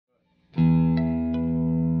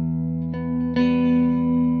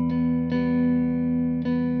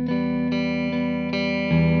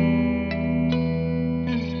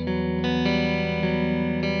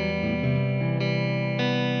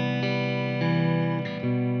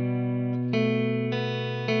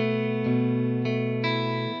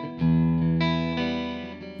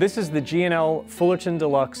This is the G&L Fullerton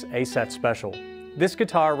Deluxe ASAT Special. This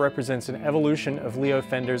guitar represents an evolution of Leo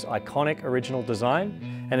Fender's iconic original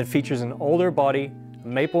design, and it features an older body, a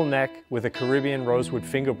maple neck with a Caribbean rosewood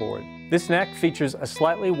fingerboard. This neck features a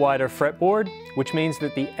slightly wider fretboard, which means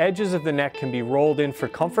that the edges of the neck can be rolled in for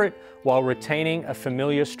comfort while retaining a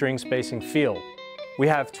familiar string spacing feel. We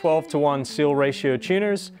have 12:1 seal ratio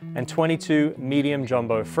tuners and 22 medium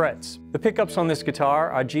jumbo frets. The pickups on this guitar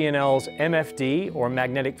are G&L's MFD or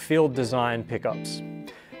magnetic field design pickups.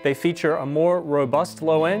 They feature a more robust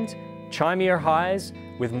low end, chimier highs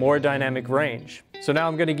with more dynamic range. So now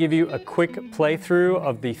I'm going to give you a quick playthrough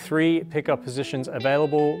of the 3 pickup positions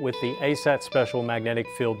available with the ASAT Special magnetic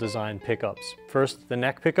field design pickups. First, the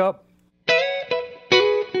neck pickup.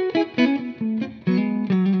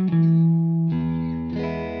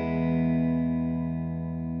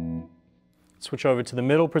 Switch over to the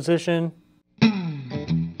middle position.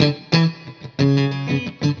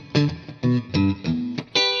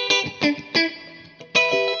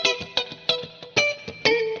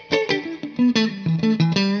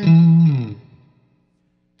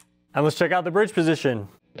 And let's check out the bridge position.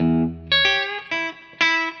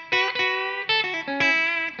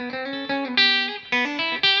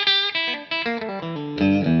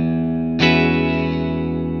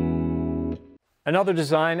 Another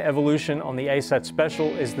design evolution on the ASAT Special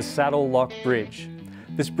is the saddle lock bridge.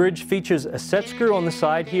 This bridge features a set screw on the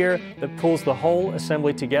side here that pulls the whole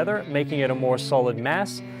assembly together, making it a more solid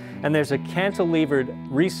mass, and there's a cantilevered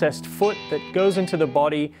recessed foot that goes into the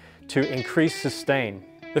body to increase sustain.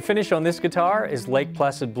 The finish on this guitar is Lake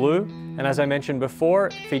Placid blue, and as I mentioned before,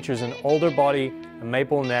 it features an older body, a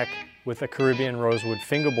maple neck with a Caribbean rosewood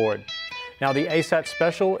fingerboard. Now the ASAT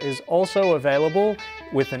Special is also available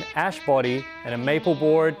with an ash body and a maple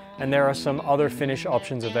board, and there are some other finish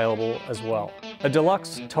options available as well. A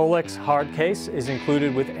deluxe Tolex hard case is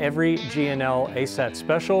included with every G&L ASAT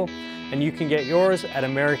Special, and you can get yours at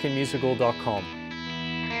americanmusical.com.